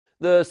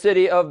The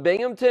city of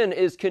Binghamton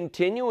is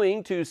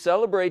continuing to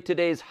celebrate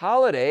today's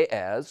holiday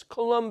as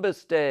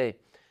Columbus Day.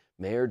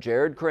 Mayor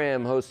Jared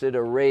Cram hosted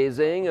a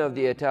raising of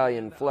the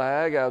Italian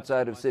flag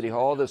outside of City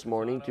Hall this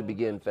morning to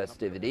begin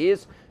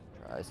festivities.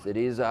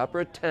 Tri-City's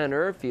opera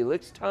tenor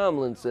Felix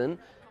Tomlinson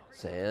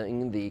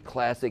sang the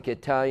classic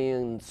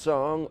Italian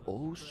song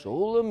O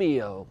Sole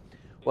Mio,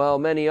 while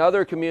many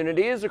other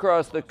communities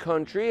across the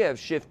country have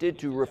shifted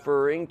to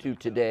referring to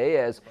today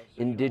as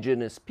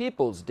Indigenous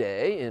Peoples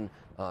Day in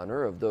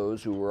honor of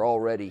those who were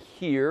already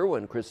here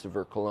when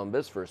Christopher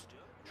Columbus first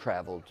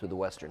traveled to the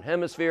Western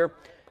Hemisphere.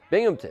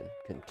 Binghamton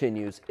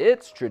continues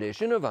its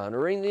tradition of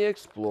honoring the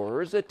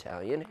explorer's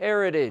Italian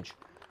heritage.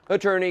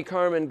 Attorney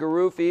Carmen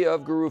Garuffi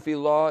of Garuffi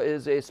Law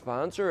is a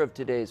sponsor of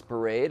today's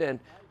parade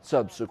and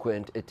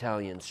subsequent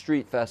Italian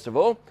Street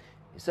Festival.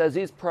 He says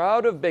he's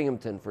proud of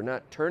Binghamton for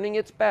not turning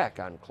its back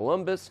on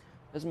Columbus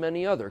as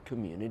many other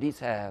communities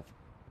have.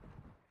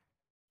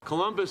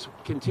 Columbus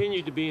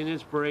continued to be an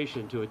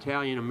inspiration to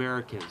Italian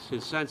Americans.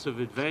 His sense of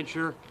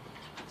adventure,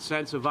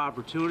 sense of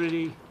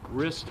opportunity,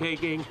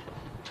 risk-taking,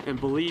 and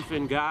belief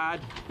in God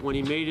when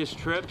he made his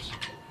trips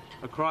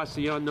across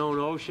the unknown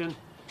ocean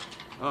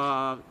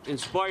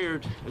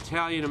inspired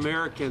Italian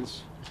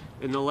Americans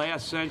in the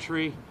last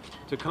century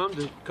to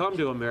come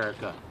to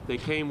America. They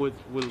came with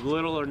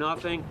little or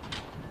nothing,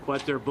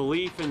 but their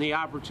belief in the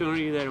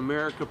opportunity that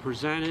America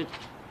presented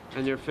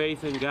and their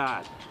faith in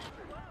God.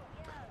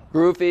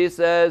 Garuffi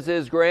says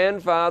his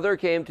grandfather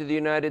came to the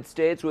United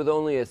States with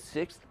only a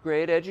 6th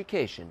grade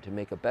education to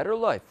make a better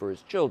life for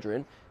his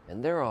children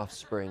and their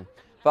offspring.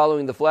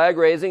 Following the flag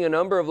raising, a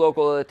number of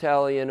local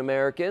Italian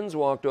Americans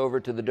walked over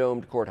to the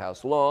domed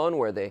courthouse lawn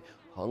where they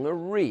hung a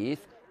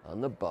wreath on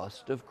the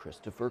bust of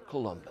Christopher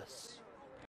Columbus.